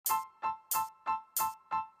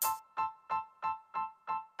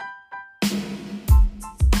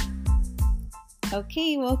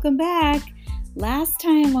Okay, welcome back. Last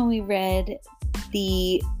time when we read,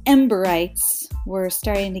 the Emberites were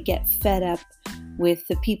starting to get fed up with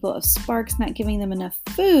the people of Sparks not giving them enough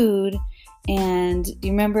food. And do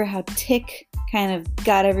you remember how Tick kind of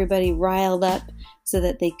got everybody riled up so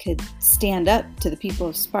that they could stand up to the people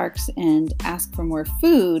of Sparks and ask for more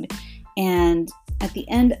food? And at the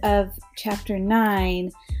end of chapter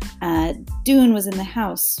 9, Dune was in the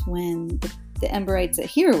house when the Emberites that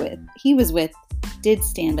he was with did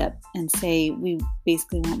stand up and say, we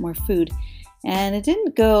basically want more food. And it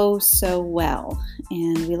didn't go so well.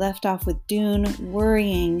 And we left off with Dune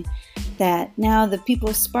worrying that now the people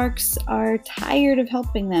of Sparks are tired of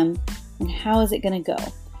helping them, and how is it going to go?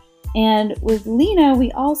 And with Lena,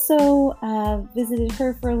 we also visited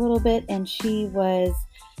her for a little bit, and she was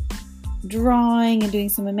drawing and doing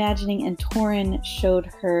some imagining, and Torin showed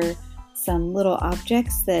her some little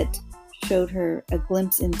objects that showed her a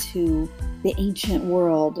glimpse into the ancient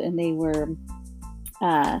world, and they were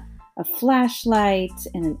a flashlight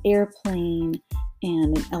and an airplane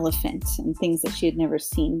and an elephant and things that she had never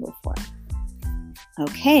seen before.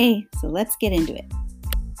 Okay, so let's get into it.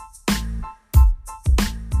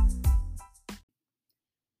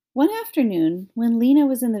 One afternoon, when Lena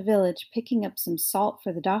was in the village picking up some salt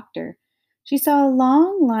for the doctor, she saw a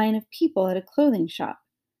long line of people at a clothing shop.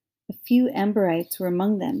 A few Emberites were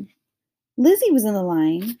among them. Lizzie was in the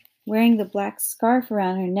line, wearing the black scarf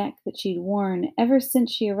around her neck that she'd worn ever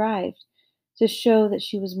since she arrived, to show that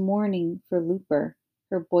she was mourning for Looper,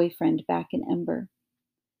 her boyfriend back in Ember.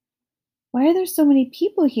 "Why are there so many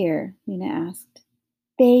people here?" Lena asked.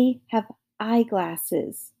 "They have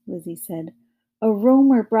eyeglasses," Lizzie said. "A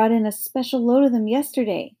roamer brought in a special load of them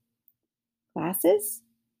yesterday." "Glasses?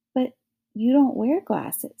 But you don't wear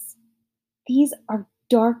glasses." "These are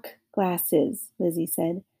dark glasses," Lizzie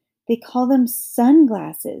said. "They call them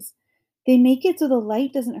sunglasses. They make it so the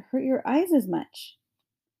light doesn't hurt your eyes as much."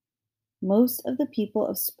 Most of the people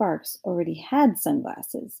of Sparks already had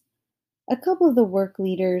sunglasses. A couple of the work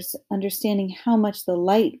leaders, understanding how much the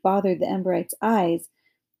light bothered the Emberites' eyes,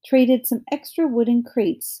 traded some extra wooden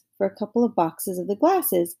crates for a couple of boxes of the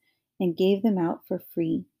glasses and gave them out for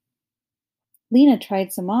free. Lena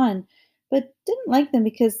tried some on, but didn't like them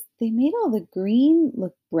because they made all the green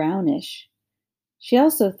look brownish. She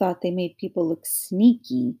also thought they made people look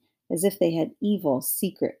sneaky, as if they had evil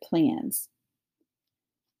secret plans.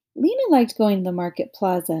 Lena liked going to the market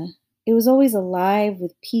plaza. It was always alive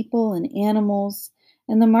with people and animals,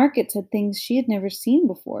 and the markets had things she had never seen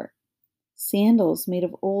before. Sandals made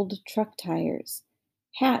of old truck tires,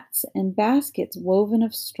 hats and baskets woven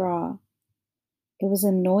of straw. It was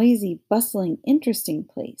a noisy, bustling, interesting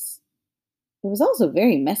place. It was also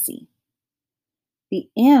very messy.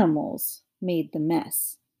 The animals made the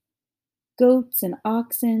mess. Goats and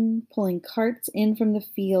oxen, pulling carts in from the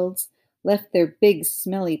fields, left their big,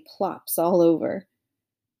 smelly plops all over.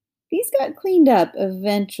 These got cleaned up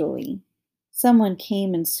eventually. Someone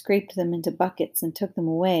came and scraped them into buckets and took them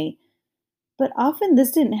away. But often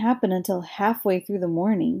this didn't happen until halfway through the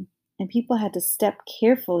morning, and people had to step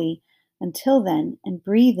carefully until then and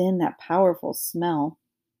breathe in that powerful smell.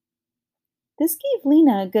 This gave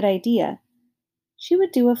Lena a good idea. She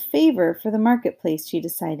would do a favor for the marketplace, she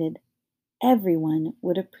decided. Everyone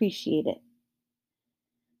would appreciate it.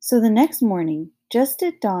 So the next morning, just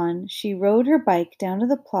at dawn, she rode her bike down to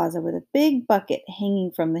the plaza with a big bucket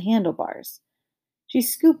hanging from the handlebars. She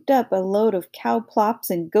scooped up a load of cow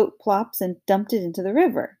plops and goat plops and dumped it into the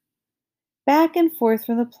river. Back and forth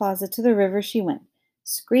from the plaza to the river she went,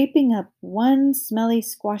 scraping up one smelly,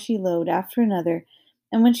 squashy load after another,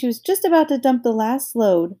 and when she was just about to dump the last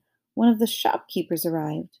load, one of the shopkeepers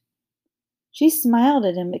arrived. She smiled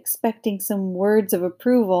at him, expecting some words of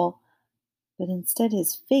approval, but instead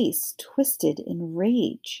his face twisted in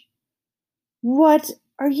rage. "What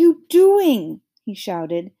are you doing?" he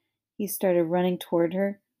shouted. He started running toward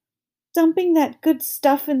her. "Dumping that good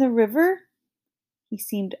stuff in the river?" He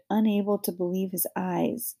seemed unable to believe his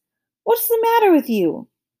eyes. "What's the matter with you?"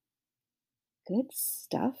 Good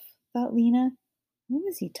stuff, thought Lena. What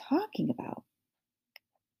was he talking about?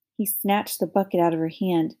 He snatched the bucket out of her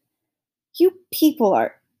hand. "You people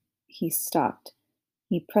are—" He stopped.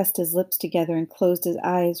 He pressed his lips together and closed his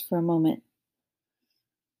eyes for a moment.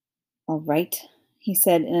 "All right," he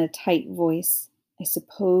said in a tight voice. "I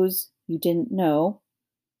suppose you didn't know.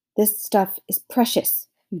 This stuff is precious.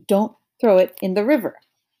 You don't throw it in the river."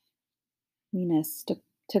 Lena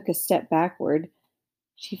took a step backward.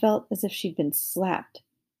 She felt as if she'd been slapped.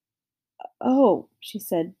 "Oh," she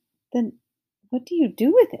said, "then what do you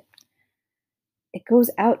do with it?" "It goes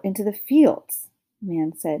out into the fields," the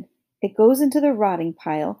man said. "It goes into the rotting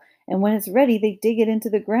pile, and when it's ready, they dig it into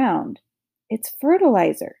the ground. It's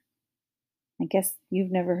fertilizer. I guess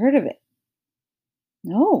you've never heard of it.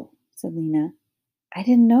 No, said Lena. I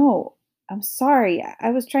didn't know. I'm sorry.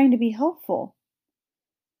 I was trying to be helpful.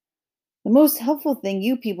 The most helpful thing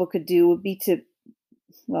you people could do would be to,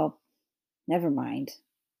 well, never mind.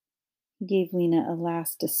 He gave Lena a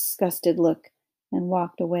last disgusted look and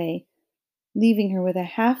walked away, leaving her with a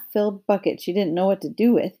half filled bucket she didn't know what to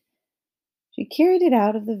do with. She carried it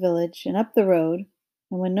out of the village and up the road,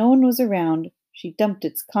 and when no one was around, she dumped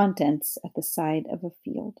its contents at the side of a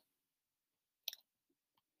field.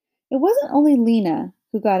 It wasn't only Lena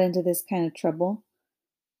who got into this kind of trouble.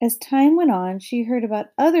 As time went on, she heard about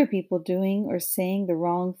other people doing or saying the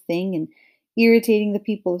wrong thing and irritating the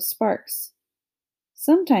people of Sparks.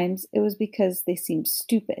 Sometimes it was because they seemed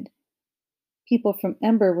stupid. People from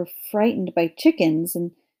Ember were frightened by chickens,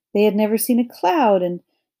 and they had never seen a cloud and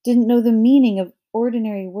didn't know the meaning of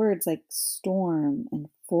ordinary words like storm and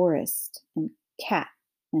forest and cat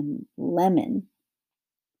and lemon.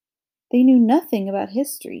 They knew nothing about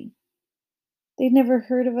history. They'd never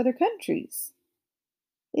heard of other countries.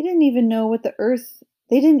 They didn't even know what the earth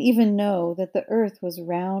they didn't even know that the earth was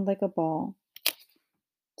round like a ball.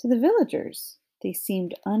 To the villagers, they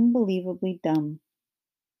seemed unbelievably dumb.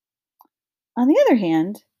 On the other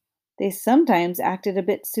hand, they sometimes acted a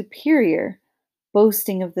bit superior,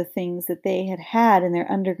 boasting of the things that they had had in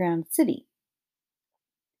their underground city.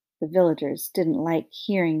 The villagers didn't like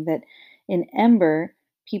hearing that in Ember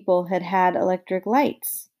people had had electric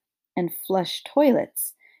lights and flush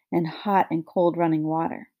toilets and hot and cold running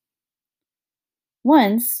water.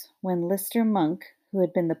 Once, when Lister Monk, who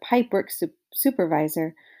had been the pipework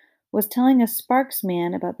supervisor, was telling a Sparks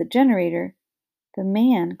man about the generator, the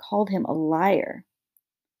man called him a liar.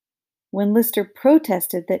 When Lister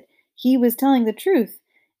protested that he was telling the truth,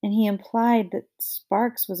 and he implied that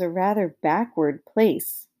Sparks was a rather backward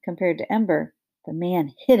place compared to Ember, the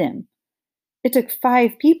man hit him. It took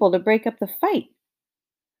 5 people to break up the fight.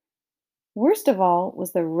 Worst of all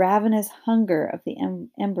was the ravenous hunger of the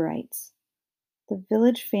Emberites. The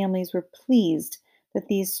village families were pleased that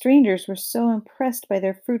these strangers were so impressed by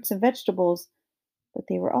their fruits and vegetables, but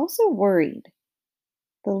they were also worried.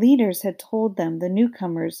 The leaders had told them the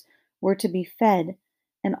newcomers were to be fed,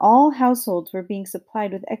 and all households were being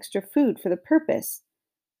supplied with extra food for the purpose.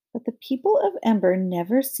 But the people of Ember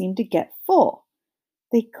never seemed to get full.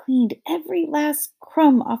 They cleaned every last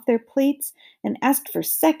crumb off their plates and asked for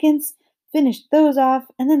seconds, finished those off,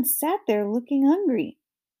 and then sat there looking hungry.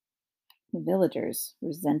 The villagers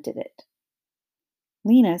resented it.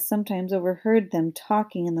 Lena sometimes overheard them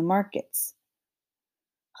talking in the markets.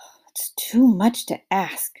 It's too much to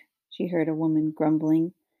ask, she heard a woman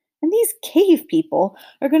grumbling. And these cave people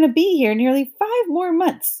are going to be here nearly 5 more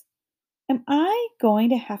months. Am I going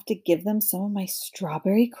to have to give them some of my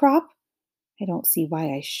strawberry crop? I don't see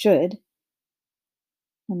why I should.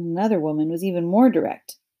 And another woman was even more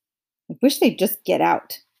direct. I wish they'd just get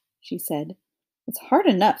out, she said. It's hard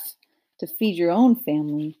enough to feed your own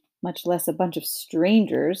family, much less a bunch of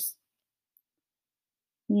strangers.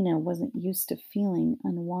 Lena wasn't used to feeling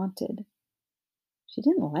unwanted. She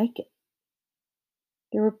didn't like it.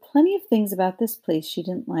 There were plenty of things about this place she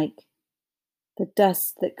didn't like. The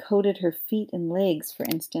dust that coated her feet and legs, for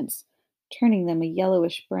instance, turning them a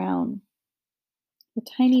yellowish brown. The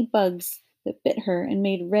tiny bugs that bit her and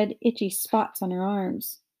made red, itchy spots on her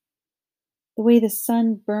arms. The way the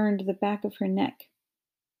sun burned the back of her neck.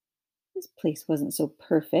 This place wasn't so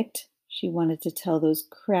perfect, she wanted to tell those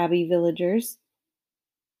crabby villagers.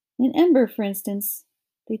 In Ember, for instance,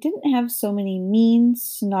 they didn't have so many mean,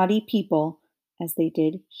 snotty people as they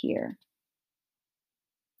did here.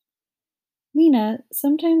 Lena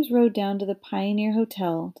sometimes rode down to the Pioneer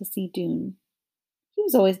Hotel to see Doone. He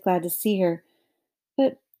was always glad to see her,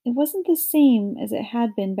 but it wasn't the same as it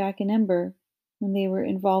had been back in Ember when they were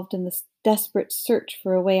involved in this desperate search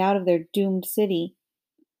for a way out of their doomed city.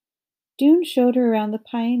 Doone showed her around the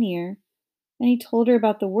Pioneer, and he told her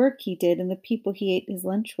about the work he did and the people he ate his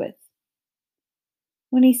lunch with.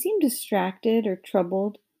 When he seemed distracted or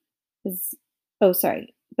troubled, his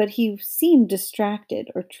but he seemed distracted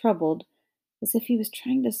or troubled as if he was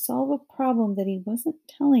trying to solve a problem that he wasn't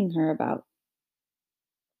telling her about.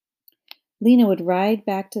 Lena would ride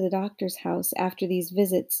back to the doctor's house after these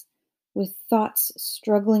visits with thoughts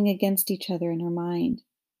struggling against each other in her mind.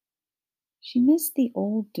 She missed the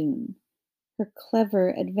old Doone, her clever,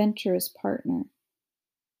 adventurous partner.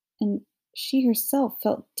 And she herself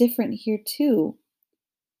felt different here too.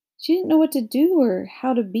 She didn't know what to do or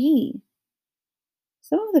how to be.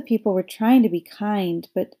 Some of the people were trying to be kind,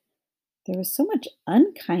 but there was so much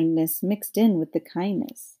unkindness mixed in with the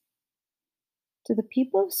kindness. To the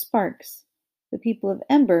people of Sparks, the people of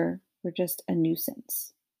Ember were just a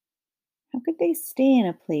nuisance. How could they stay in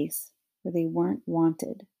a place where they weren't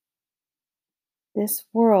wanted? This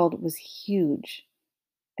world was huge.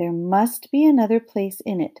 There must be another place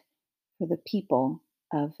in it for the people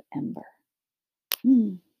of Ember.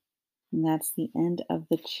 Hmm. And that's the end of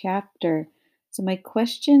the chapter. So, my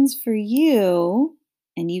questions for you,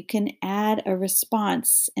 and you can add a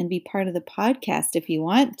response and be part of the podcast if you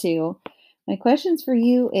want to. My questions for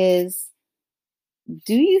you is,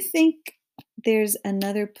 do you think there's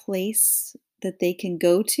another place that they can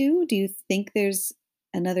go to? Do you think there's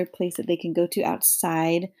another place that they can go to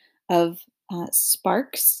outside of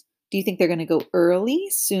Sparks? Do you think they're going to go early,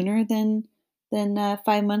 sooner than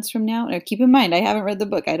 5 months from now? Or keep in mind, I haven't read the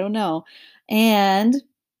book. I don't know. And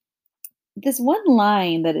this one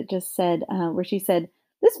line that it just said, where she said,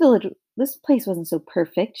 this place wasn't so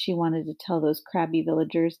perfect. She wanted to tell those crabby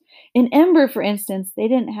villagers. In Ember, for instance, they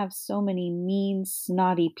didn't have so many mean,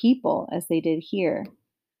 snotty people as they did here.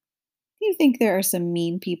 Do you think there are some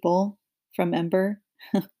mean people from Ember?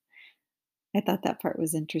 I thought that part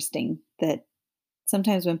was interesting, that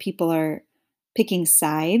sometimes when people are picking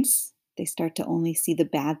sides, they start to only see the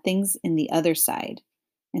bad things in the other side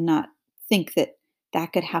and not think that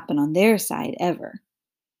that could happen on their side ever.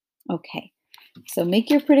 Okay, so make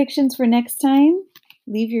your predictions for next time.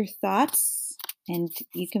 Leave your thoughts, and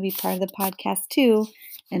you can be part of the podcast too.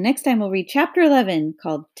 And next time we'll read chapter 11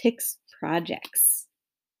 called Tick's Projects.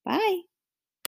 Bye.